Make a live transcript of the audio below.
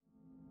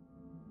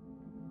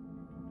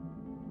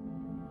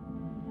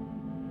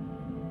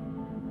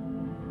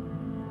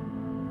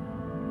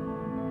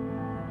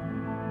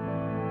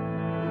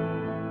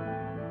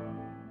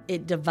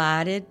It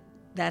divided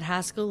that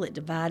high school. It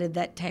divided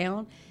that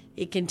town.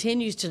 It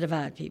continues to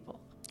divide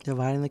people.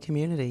 Dividing the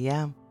community,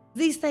 yeah.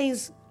 These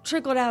things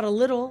trickled out a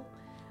little,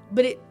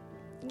 but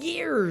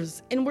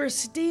years, and we're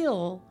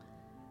still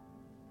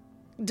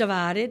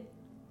divided.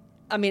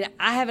 I mean,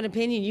 I have an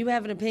opinion, you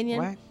have an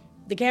opinion. Right.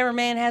 The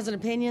cameraman has an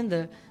opinion,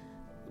 the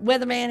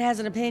weatherman has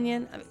an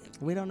opinion.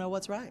 We don't know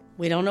what's right.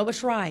 We don't know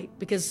what's right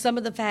because some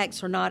of the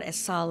facts are not as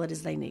solid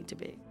as they need to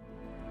be.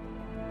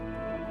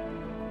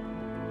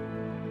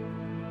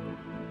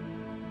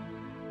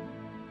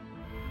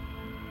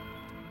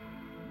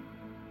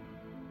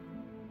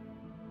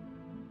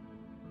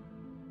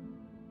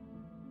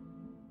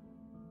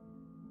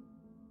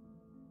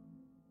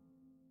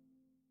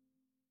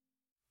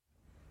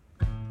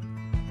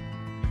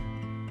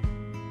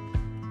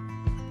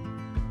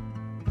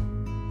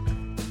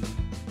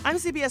 I'm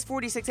CBS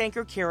 46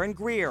 anchor Karen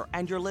Greer,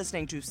 and you're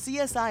listening to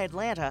CSI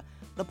Atlanta,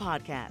 the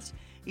podcast.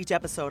 Each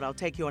episode, I'll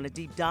take you on a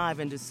deep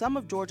dive into some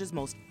of Georgia's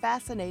most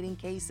fascinating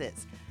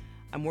cases.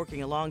 I'm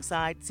working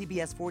alongside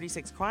CBS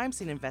 46 crime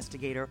scene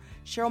investigator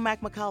Cheryl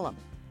McMcCullum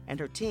and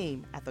her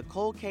team at the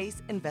Cold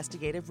Case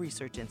Investigative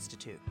Research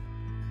Institute.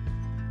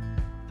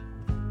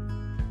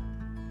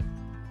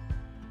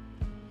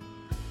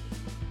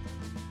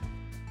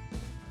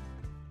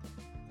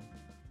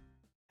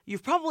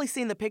 You've probably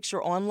seen the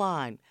picture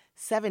online.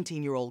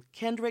 17-year-old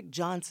Kendrick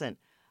Johnson,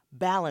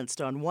 balanced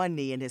on one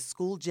knee in his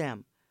school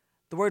gym.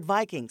 The word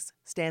Vikings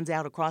stands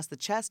out across the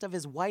chest of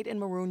his white and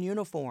maroon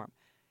uniform.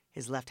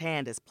 His left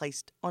hand is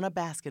placed on a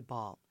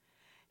basketball.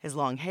 His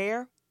long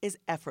hair is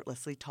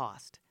effortlessly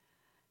tossed.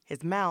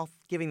 His mouth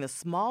giving the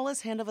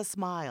smallest hint of a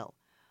smile.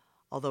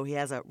 Although he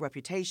has a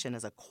reputation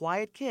as a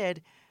quiet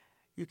kid,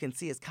 you can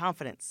see his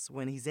confidence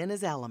when he's in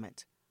his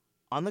element,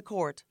 on the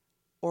court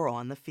or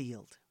on the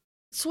field.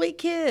 Sweet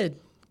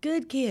kid,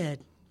 good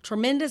kid.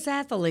 Tremendous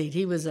athlete.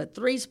 He was a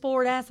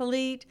 3-sport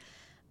athlete,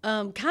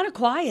 kind of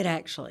quiet,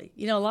 actually.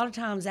 You know, a lot of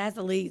times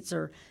athletes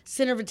are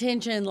center of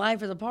attention,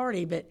 life of the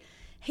party, but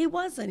he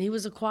wasn't. He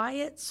was a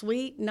quiet,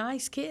 sweet,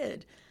 nice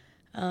kid.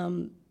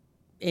 In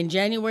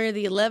January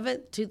the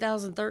 11th,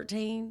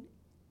 2013,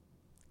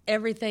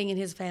 everything in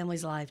his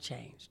family's life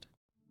changed.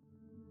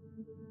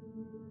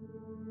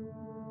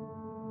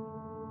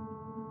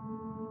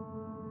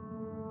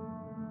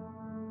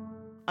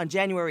 On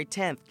January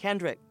 10th,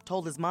 Kendrick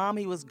told his mom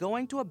he was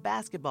going to a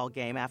basketball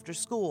game after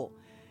school.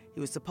 He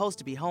was supposed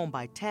to be home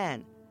by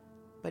 10,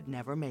 but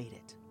never made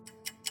it.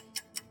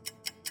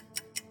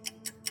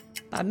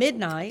 By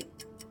midnight,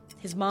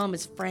 his mom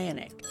is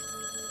frantic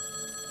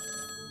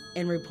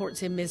and reports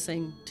him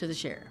missing to the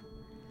sheriff.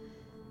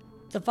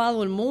 The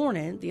following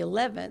morning, the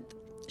 11th,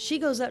 she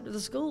goes up to the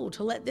school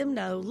to let them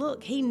know,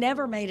 look, he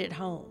never made it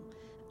home.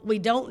 We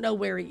don't know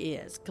where he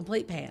is.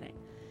 Complete panic.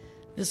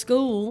 The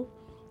school,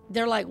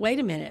 they're like, wait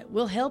a minute,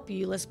 we'll help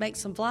you. Let's make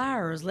some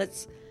flyers.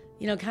 Let's,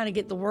 kind of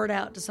get the word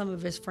out to some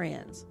of his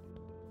friends.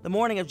 The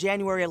morning of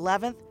January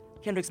 11th,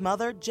 Kendrick's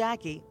mother,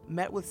 Jackie,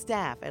 met with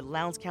staff at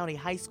Lowndes County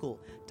High School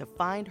to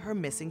find her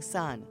missing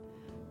son.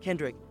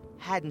 Kendrick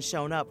hadn't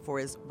shown up for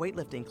his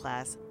weightlifting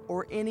class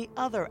or any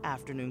other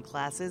afternoon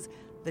classes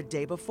the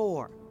day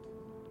before.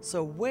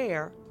 So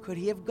where could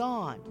he have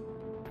gone?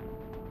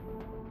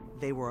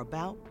 They were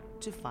about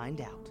to find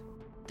out.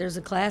 There's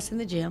a class in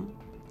the gym.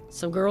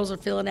 Some girls are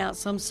filling out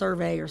some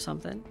survey or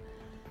something,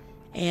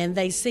 and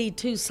they see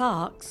 2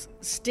 socks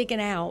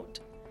sticking out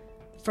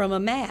from a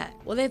mat.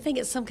 Well, they think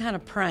it's some kind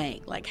of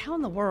prank. Like, how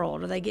in the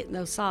world are they getting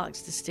those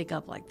socks to stick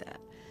up like that?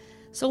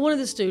 So one of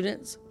the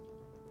students,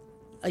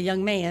 a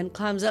young man,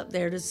 climbs up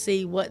there to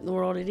see what in the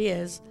world it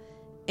is,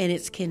 and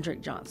it's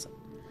Kendrick Johnson,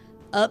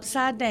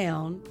 upside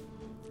down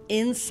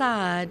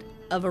inside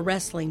of a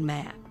wrestling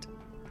mat.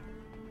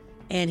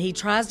 And he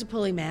tries to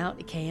pull him out.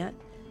 He can't.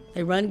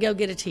 They run to go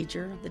get a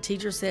teacher. The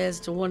teacher says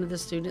to one of the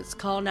students,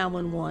 call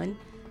 911.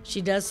 She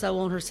does so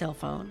on her cell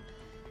phone.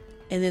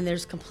 And then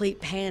there's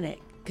complete panic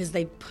because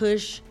they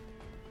push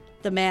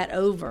the mat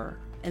over,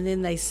 and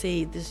then they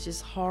see this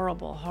just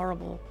horrible,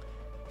 horrible,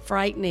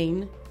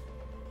 frightening,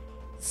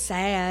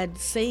 sad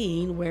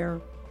scene where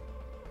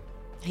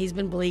he's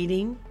been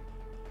bleeding.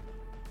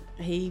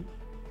 He,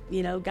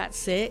 got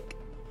sick.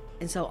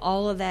 And so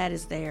all of that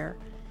is there.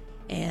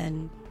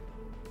 And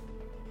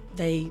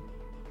they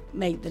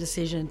make the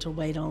decision to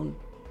wait on,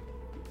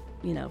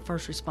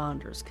 first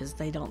responders because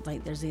they don't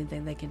think there's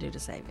anything they can do to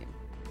save him.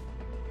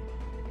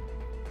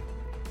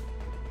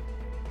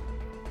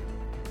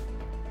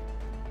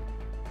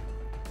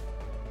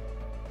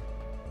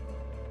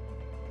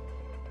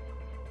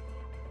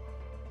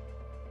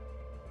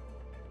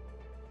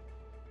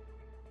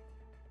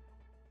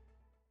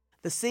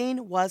 The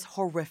scene was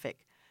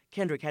horrific.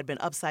 Kendrick had been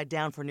upside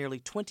down for nearly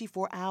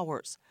 24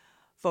 hours.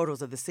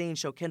 Photos of the scene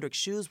show Kendrick's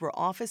shoes were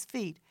off his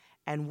feet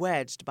and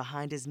wedged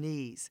behind his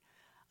knees.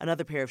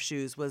 Another pair of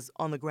shoes was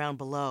on the ground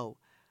below.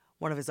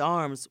 One of his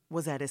arms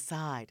was at his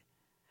side.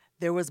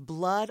 There was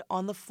blood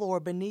on the floor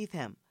beneath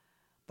him,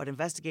 but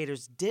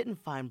investigators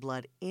didn't find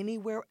blood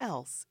anywhere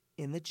else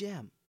in the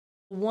gym.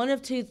 One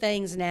of 2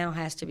 things now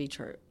has to be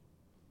true.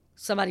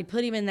 Somebody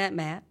put him in that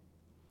mat,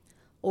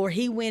 or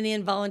he went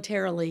in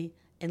voluntarily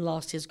and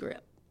lost his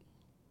grip.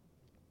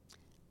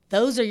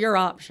 Those are your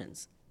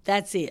options.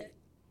 That's it.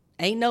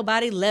 Ain't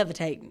nobody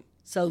levitating.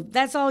 So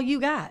that's all you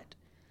got.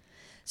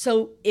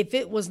 So if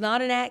it was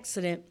not an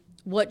accident,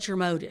 what's your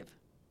motive?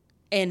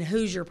 And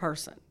who's your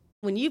person?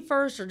 When you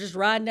first are just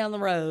riding down the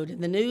road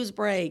and the news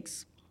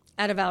breaks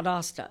out of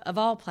Valdosta, of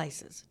all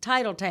places,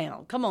 Title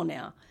Town, come on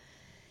now,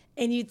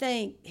 and you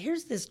think,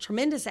 here's this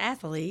tremendous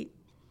athlete,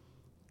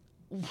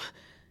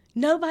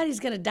 nobody's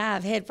going to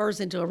dive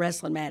headfirst into a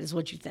wrestling mat is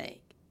what you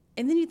think.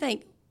 And then you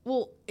think,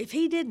 well, if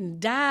he didn't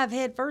dive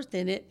headfirst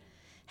in it,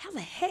 how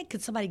the heck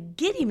could somebody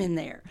get him in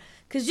there?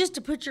 Because just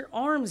to put your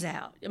arms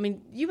out, I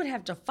mean, you would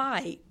have to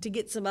fight to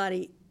get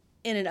somebody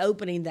in an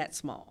opening that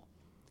small.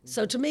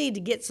 So to me, to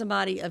get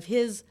somebody of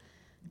his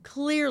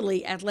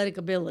clearly athletic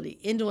ability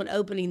into an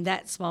opening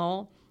that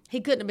small, he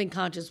couldn't have been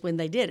conscious when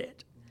they did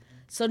it.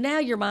 So now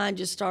your mind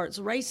just starts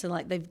racing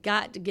like they've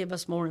got to give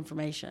us more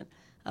information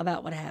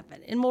about what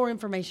happened. And more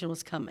information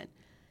was coming.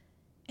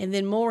 And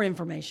then more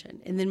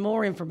information. And then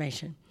more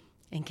information.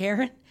 And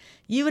Karen,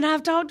 you and I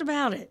have talked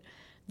about it.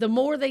 The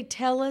more they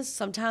tell us,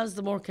 sometimes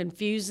the more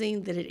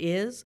confusing that it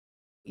is.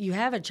 You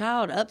have a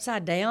child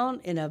upside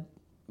down in a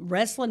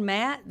wrestling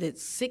mat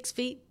that's 6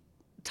 feet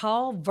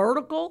tall,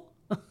 vertical.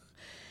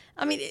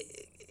 I mean,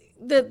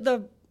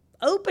 the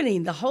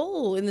opening, the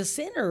hole in the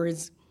center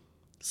is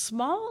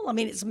small. I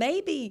mean, it's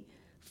maybe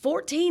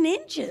 14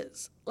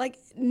 inches. Like,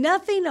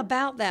 nothing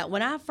about that,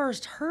 when I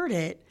first heard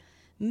it,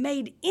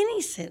 made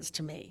any sense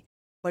to me.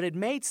 But it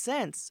made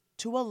sense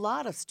to a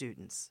lot of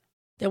students.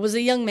 There was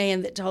a young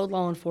man that told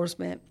law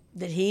enforcement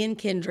that he and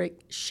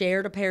Kendrick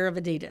shared a pair of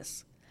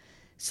Adidas.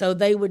 So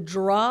they would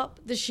drop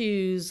the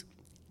shoes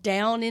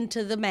down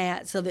into the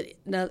mat so that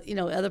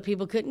other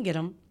people couldn't get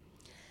them.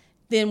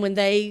 Then when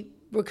they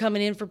were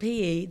coming in for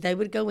PE, they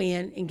would go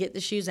in and get the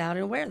shoes out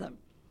and wear them.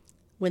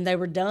 When they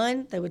were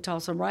done, they would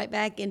toss them right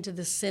back into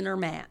the center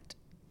mat.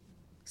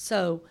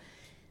 So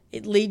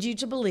it leads you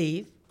to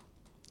believe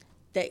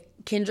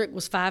that Kendrick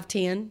was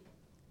 5'10",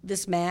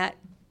 this mat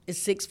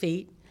is 6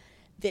 feet,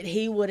 that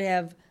he would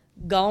have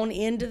gone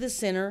into the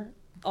center,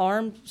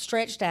 arm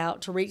stretched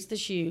out to reach the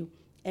shoe,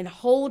 and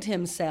hold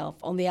himself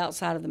on the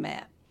outside of the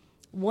mat.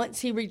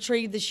 Once he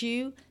retrieved the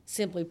shoe,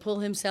 simply pull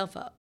himself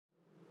up.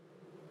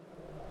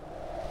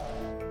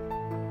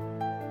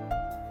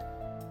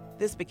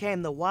 This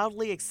became the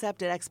wildly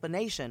accepted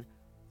explanation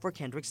for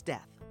Kendrick's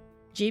death.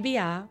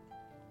 GBI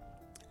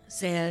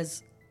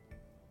says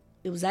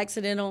it was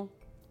accidental,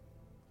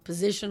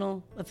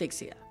 positional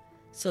asphyxia.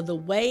 So the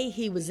way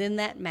he was in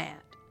that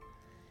mat,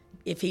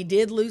 if he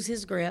did lose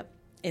his grip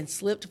and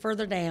slipped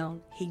further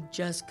down, he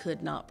just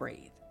could not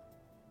breathe.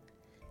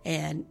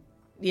 And,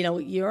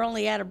 you're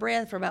only out of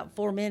breath for about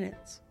 4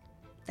 minutes.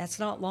 That's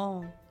not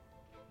long.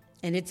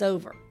 And it's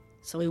over.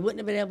 So he wouldn't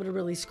have been able to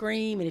really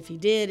scream, and if he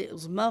did, it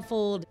was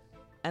muffled.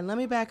 And let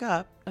me back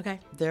up. Okay.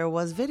 There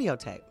was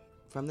videotape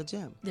from the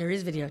gym. There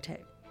is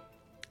videotape.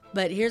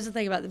 But here's the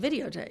thing about the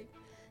videotape.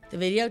 The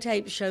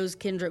videotape shows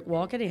Kendrick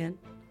walking in.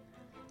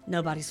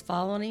 Nobody's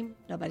following him.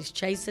 Nobody's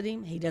chasing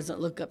him. He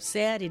doesn't look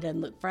upset. He doesn't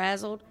look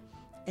frazzled.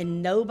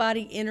 And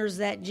nobody enters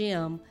that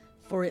gym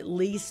for at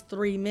least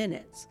 3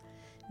 minutes.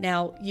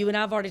 Now, you and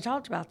I have already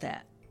talked about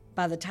that.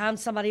 By the time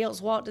somebody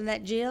else walked in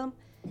that gym,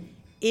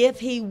 if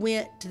he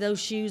went to those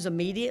shoes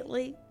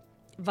immediately,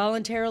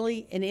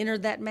 voluntarily, and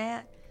entered that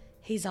mat,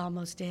 he's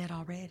almost dead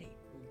already.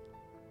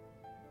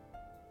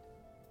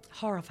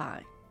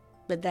 Horrifying.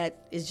 But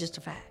that is just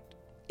a fact,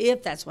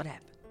 if that's what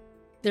happened.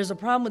 There's a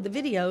problem with the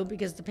video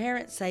because the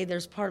parents say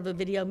there's part of the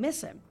video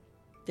missing,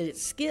 that it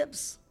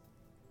skips.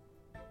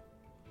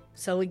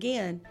 So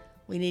again,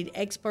 we need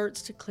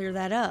experts to clear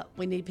that up.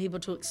 We need people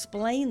to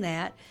explain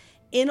that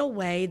in a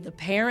way the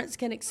parents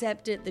can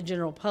accept it, the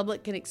general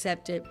public can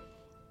accept it,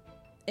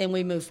 and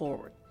we move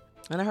forward.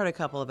 And I heard a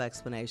couple of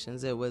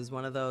explanations. It was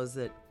one of those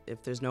that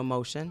if there's no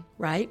motion,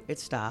 right, it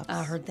stops.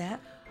 I heard that.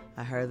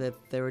 I heard that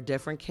there were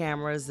different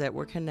cameras that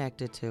were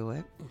connected to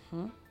it.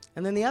 Mm-hmm.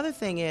 And then the other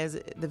thing is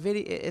the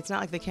video. It's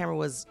not like the camera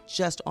was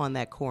just on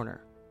that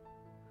corner.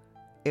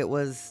 It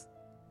was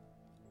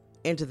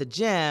into the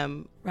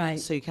gym, right?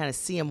 So you kind of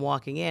see him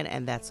walking in,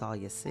 and that's all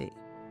you see.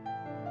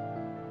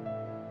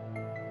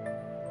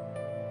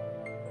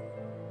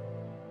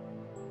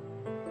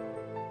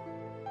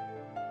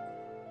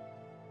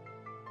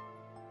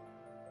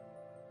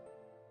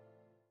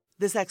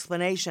 This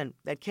explanation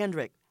that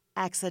Kendrick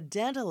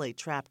accidentally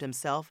trapped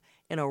himself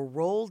in a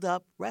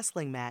rolled-up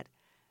wrestling mat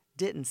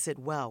didn't sit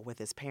well with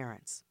his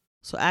parents.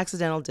 So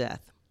accidental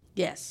death.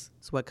 Yes.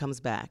 Is what comes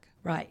back.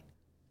 Right.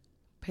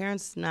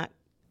 Parents not...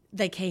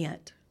 They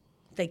can't.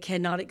 They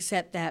cannot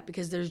accept that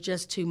because there's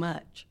just too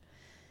much.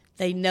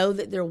 They know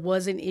that there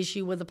was an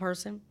issue with a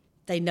person.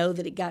 They know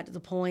that it got to the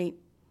point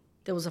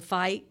there was a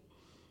fight.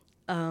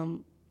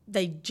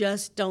 They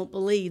just don't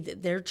believe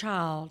that their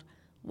child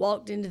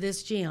walked into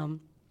this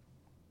gym,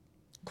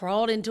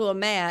 crawled into a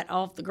mat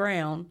off the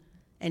ground,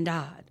 and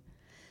died.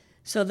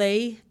 So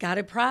they got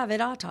a private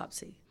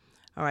autopsy.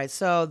 All right,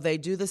 so they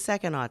do the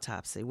second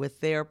autopsy with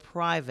their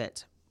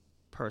private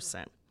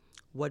person.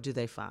 What do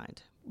they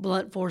find?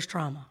 Blunt force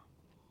trauma.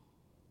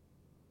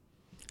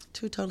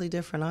 2 totally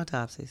different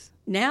autopsies.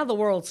 Now the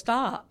world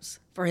stops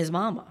for his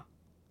mama.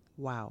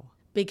 Wow.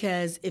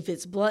 Because if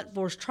it's blunt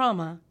force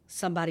trauma,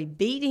 somebody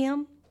beat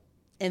him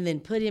and then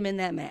put him in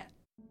that mat.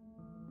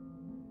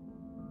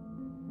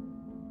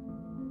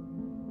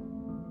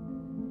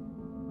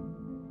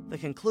 The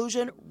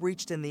conclusion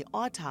reached in the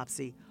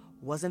autopsy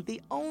wasn't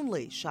the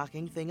only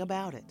shocking thing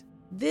about it.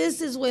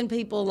 This is when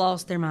people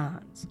lost their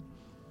minds.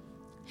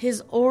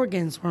 His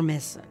organs were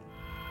missing.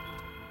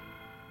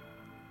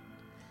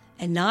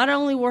 And not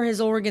only were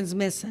his organs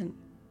missing,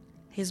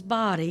 his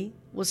body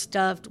was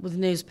stuffed with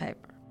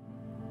newspaper.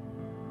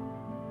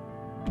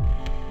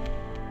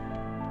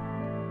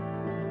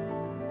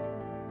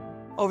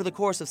 Over the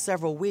course of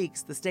several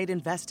weeks, the state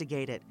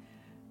investigated.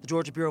 The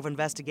Georgia Bureau of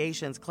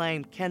Investigations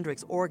claimed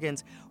Kendrick's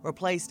organs were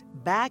placed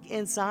back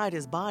inside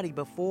his body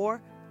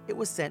before it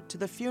was sent to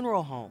the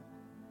funeral home.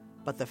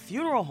 But the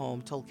funeral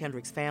home told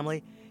Kendrick's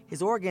family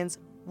his organs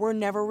were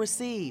never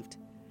received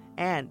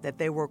and that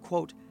they were,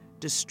 quote,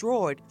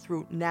 destroyed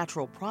through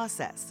natural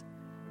process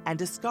and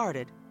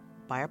discarded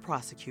by a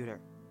prosecutor.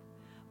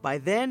 By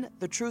then,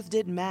 the truth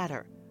didn't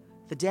matter.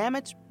 The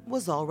damage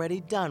was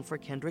already done for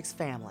Kendrick's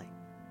family.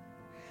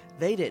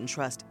 They didn't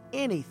trust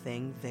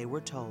anything they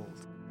were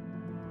told.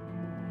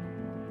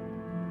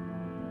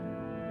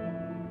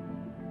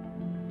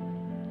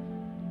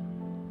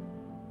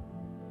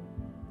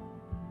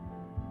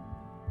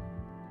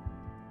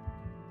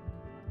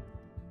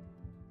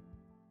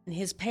 And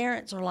his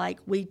parents are like,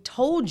 we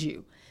told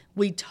you.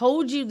 We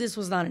told you this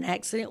was not an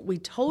accident. We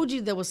told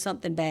you there was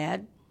something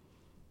bad.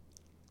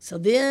 So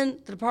then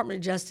the Department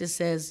of Justice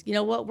says, you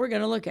know what, we're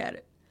going to look at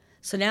it.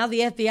 So now the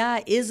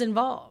FBI is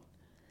involved,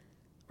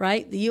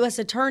 right? The U.S.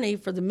 Attorney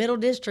for the Middle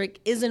District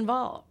is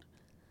involved.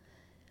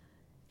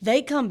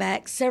 They come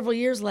back several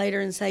years later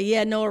and say,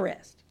 yeah, no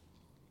arrest.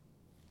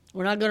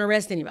 We're not going to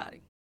arrest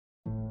anybody.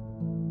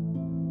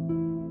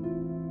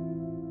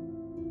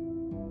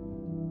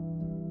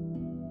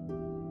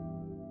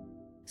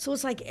 So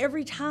it's like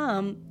every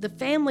time the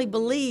family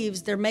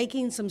believes they're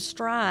making some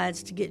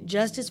strides to get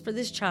justice for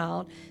this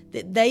child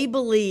that they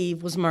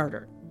believe was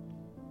murdered,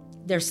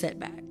 they're set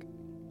back.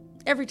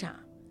 Every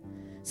time.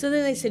 So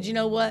then they said, you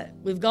know what?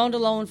 We've gone to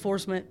law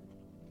enforcement.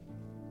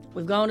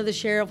 We've gone to the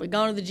sheriff. We've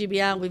gone to the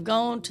GBI. We've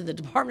gone to the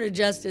Department of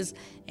Justice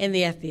and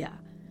the FBI.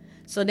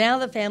 So now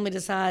the family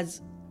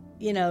decides,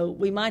 you know,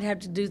 we might have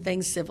to do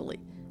things civilly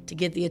to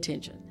get the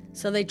attention.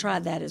 So they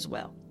tried that as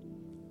well.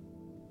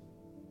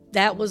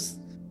 That was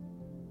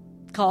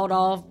called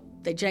off.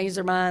 They changed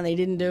their mind. They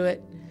didn't do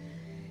it.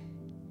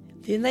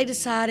 Then they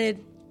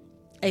decided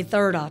a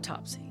third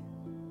autopsy.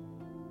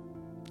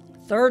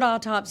 Third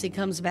autopsy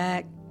comes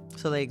back.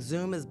 So they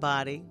exhume his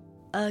body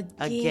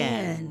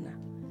Again.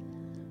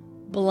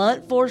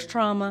 Blunt force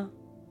trauma,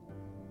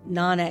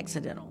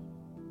 non-accidental.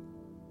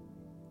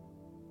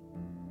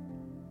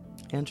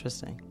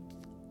 Interesting.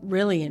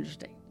 Really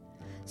interesting.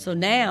 So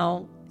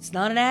now it's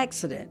not an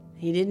accident.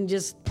 He didn't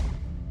just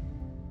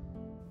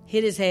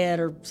hit his head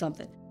or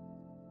something.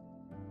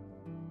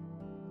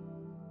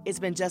 It's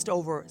been just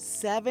over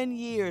 7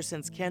 years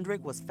since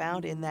Kendrick was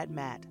found in that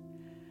mat.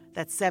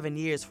 That's 7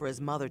 years for his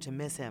mother to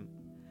miss him.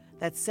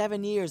 That's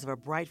 7 years of a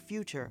bright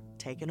future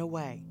taken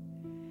away.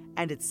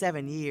 And it's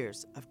 7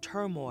 years of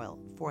turmoil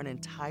for an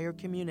entire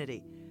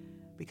community.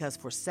 Because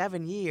for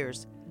 7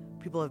 years,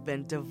 people have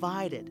been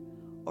divided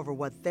over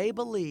what they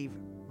believe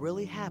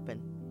really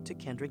happened to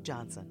Kendrick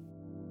Johnson.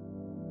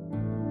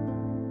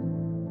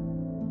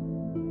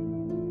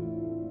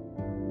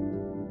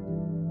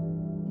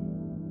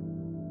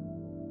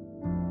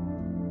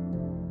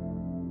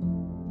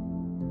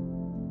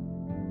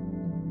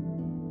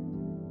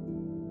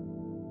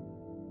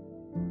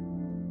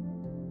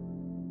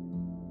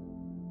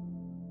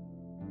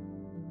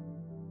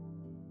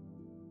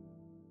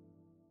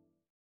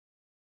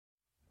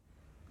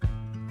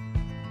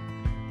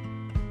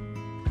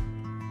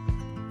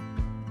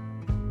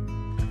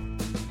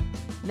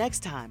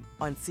 Next time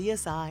on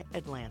CSI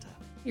Atlanta.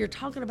 You're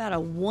talking about a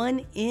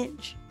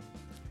 1-inch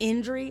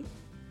injury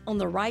on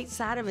the right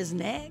side of his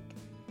neck?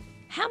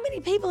 How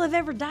many people have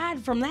ever died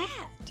from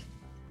that?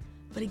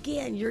 But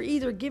again, you're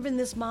either giving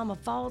this mom a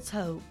false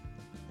hope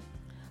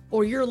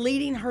or you're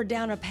leading her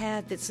down a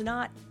path that's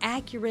not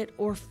accurate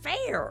or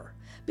fair.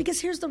 Because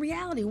here's the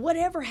reality.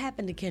 Whatever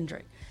happened to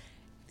Kendrick,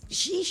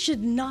 she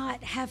should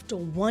not have to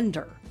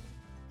wonder.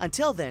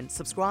 Until then,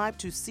 subscribe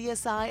to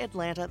CSI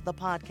Atlanta, the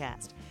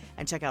podcast,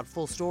 and check out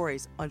full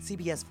stories on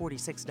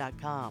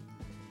CBS46.com.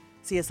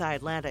 CSI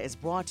Atlanta is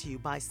brought to you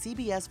by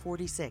CBS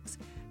 46,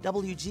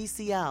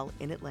 WGCL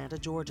in Atlanta,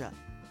 Georgia.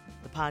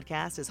 The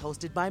podcast is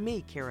hosted by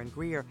me, Karen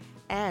Greer,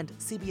 and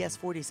CBS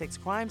 46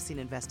 crime scene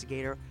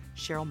investigator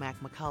Cheryl Mack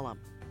McCullum.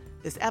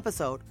 This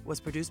episode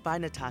was produced by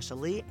Natasha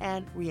Lee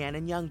and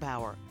Rhiannon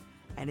Youngbauer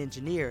and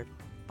engineered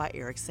by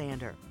Eric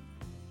Sander.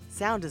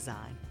 Sound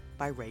design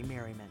by Ray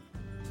Merriman.